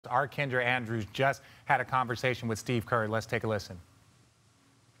Our Kendra Andrews just had a conversation with Steve Kerr. Let's take a listen.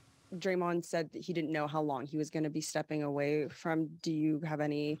 Draymond said that he didn't know how long he was going to be stepping away from. Do you have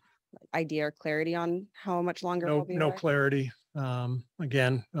any idea or clarity on how much longer he'll be away? No clarity.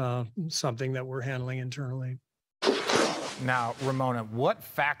 Again, something that we're handling internally. Now, Ramona, what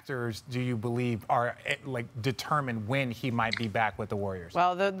factors do you believe are determine when he might be back with the Warriors?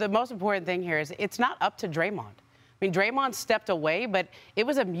 Well, the most important thing here is it's not up to Draymond. I mean, Draymond stepped away, but it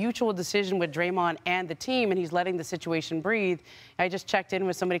was a mutual decision with Draymond and the team, and he's letting the situation breathe. I just checked in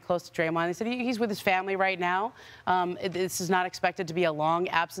with somebody close to Draymond. They said he's with his family right now. This is not expected to be a long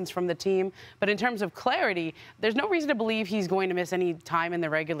absence from the team. But in terms of clarity, there's no reason to believe he's going to miss any time in the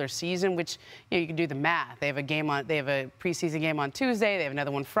regular season, which you can do the math. They have a preseason game on Tuesday. They have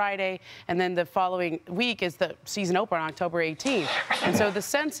another one Friday. And then the following week is the season opener on October 18th. And so the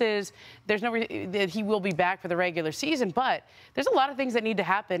sense is there's no reason that he will be back for the regular season, but there's a lot of things that need to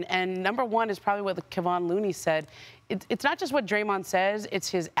happen. And number one is probably what Kevon Looney said. It's not just what Draymond says, it's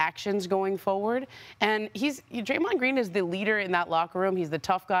his actions going forward. And Draymond Green is the leader in that locker room. He's the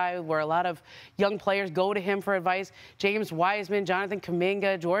tough guy where a lot of young players go to him for advice. James Wiseman, Jonathan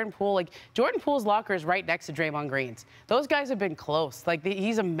Kuminga, Jordan Poole. Jordan Poole's locker is right next to Draymond Green's. Those guys have been close.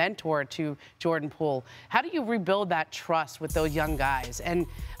 He's a mentor to Jordan Poole. How do you rebuild that trust with those young guys? And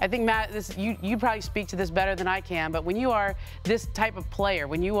I think, Matt, you probably speak to this better than I can, but when you are this type of player,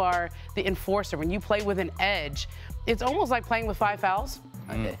 when you are the enforcer, when you play with an edge, it's almost like playing with 5 fouls.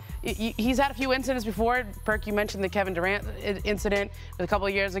 He's had a few incidents before. Perk, you mentioned the Kevin Durant incident a couple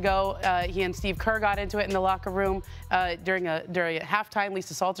of years ago. He and Steve Kerr got into it in the locker room during a halftime.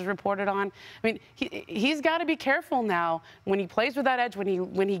 Lisa Salters reported on. I mean, he's got to be careful now when he plays with that edge.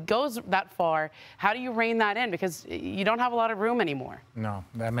 When he goes that far, how do you rein that in? Because you don't have a lot of room anymore. No,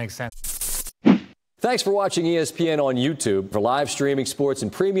 that makes sense. Thanks for watching ESPN on YouTube. For live streaming sports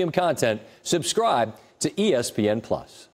and premium content, subscribe to ESPN+.